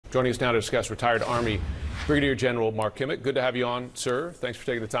Joining us now to discuss retired Army Brigadier General Mark Kimmitt. Good to have you on, sir. Thanks for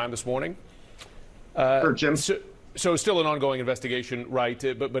taking the time this morning. Sure, Jim. So still an ongoing investigation, right?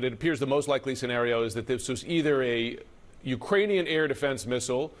 But it appears the most likely scenario is that this was either a Ukrainian air defense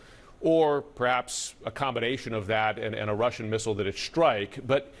missile or perhaps a combination of that and a Russian missile that it strike.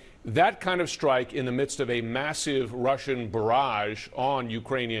 But that kind of strike in the midst of a massive Russian barrage on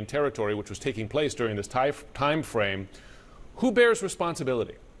Ukrainian territory, which was taking place during this time frame, who bears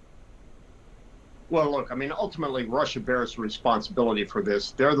responsibility? Well, look, I mean, ultimately, Russia bears responsibility for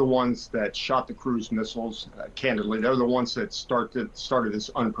this. They're the ones that shot the cruise missiles, candidly. They're the ones that started this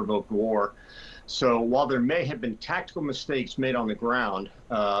unprovoked war. So while there may have been tactical mistakes made on the ground,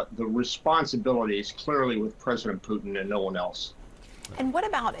 the responsibility is clearly with President Putin and no one else. And what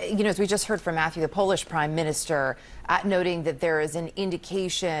about, as we just heard from Matthew, the Polish Prime Minister, noting that there is an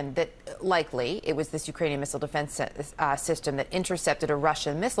indication that likely it was this Ukrainian missile defense system that intercepted a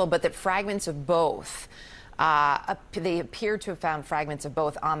Russian missile, but that fragments of both, they appear to have found fragments of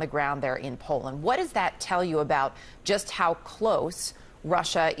both on the ground there in Poland. What does that tell you about just how close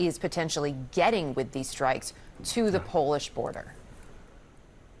Russia is potentially getting with these strikes to the Polish border?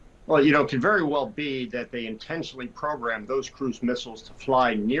 Well, it could very well be that they intentionally programmed those cruise missiles to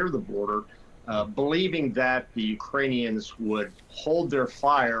fly near the border, believing that the Ukrainians would hold their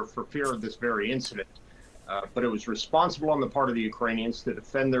fire for fear of this very incident. But it was responsible on the part of the Ukrainians to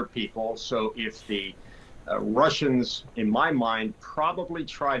defend their people. So if the Russians, in my mind, probably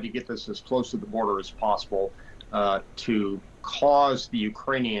tried to get this as close to the border as possible to cause the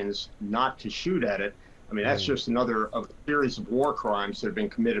Ukrainians not to shoot at it, I mean, that's just another of a series of war crimes that have been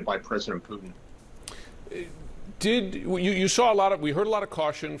committed by President Putin. You saw a lot of, we heard a lot of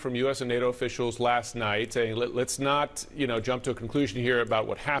caution from U.S. and NATO officials last night saying, let's not, jump to a conclusion here about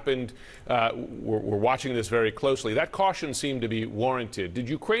what happened. We're watching this very closely. That caution seemed to be warranted. Did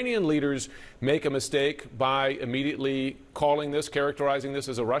Ukrainian leaders make a mistake by immediately characterizing this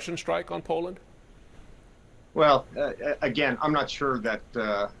as a Russian strike on Poland? Well, again, I'm not sure that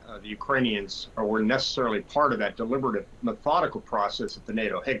the Ukrainians were necessarily part of that deliberative, methodical process at the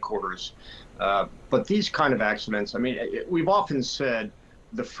NATO headquarters. But these kind of accidents, I mean, we've often said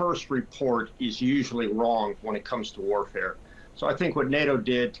the first report is usually wrong when it comes to warfare. So I think what NATO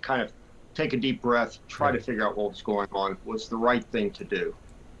did to kind of take a deep breath, try to figure out what was going on, was the right thing to do.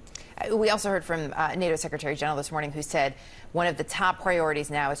 We also heard from NATO Secretary General this morning, who said one of the top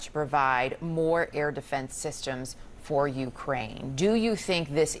priorities now is to provide more air defense systems for Ukraine. Do you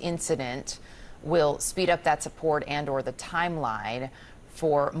think this incident will speed up that support and or the timeline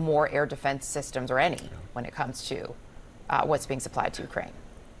for more air defense systems, or any, when it comes to what's being supplied to Ukraine?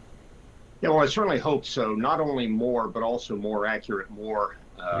 Yeah, well, I certainly hope so. Not only more, but also more accurate, more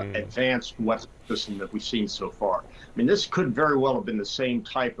advanced weapon system that we've seen so far. I mean, this could very well have been the same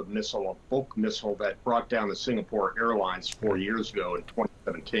type of missile, a bulk missile that brought down the Singapore Airlines 4 years ago in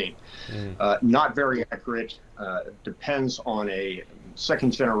 2017. Not very accurate, depends on a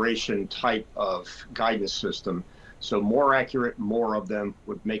second generation type of guidance system. So more accurate, more of them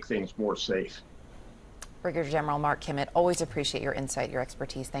would make things more safe. Brigadier General Mark Kimmitt, always appreciate your insight, your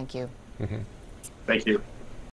expertise. Thank you. Thank you.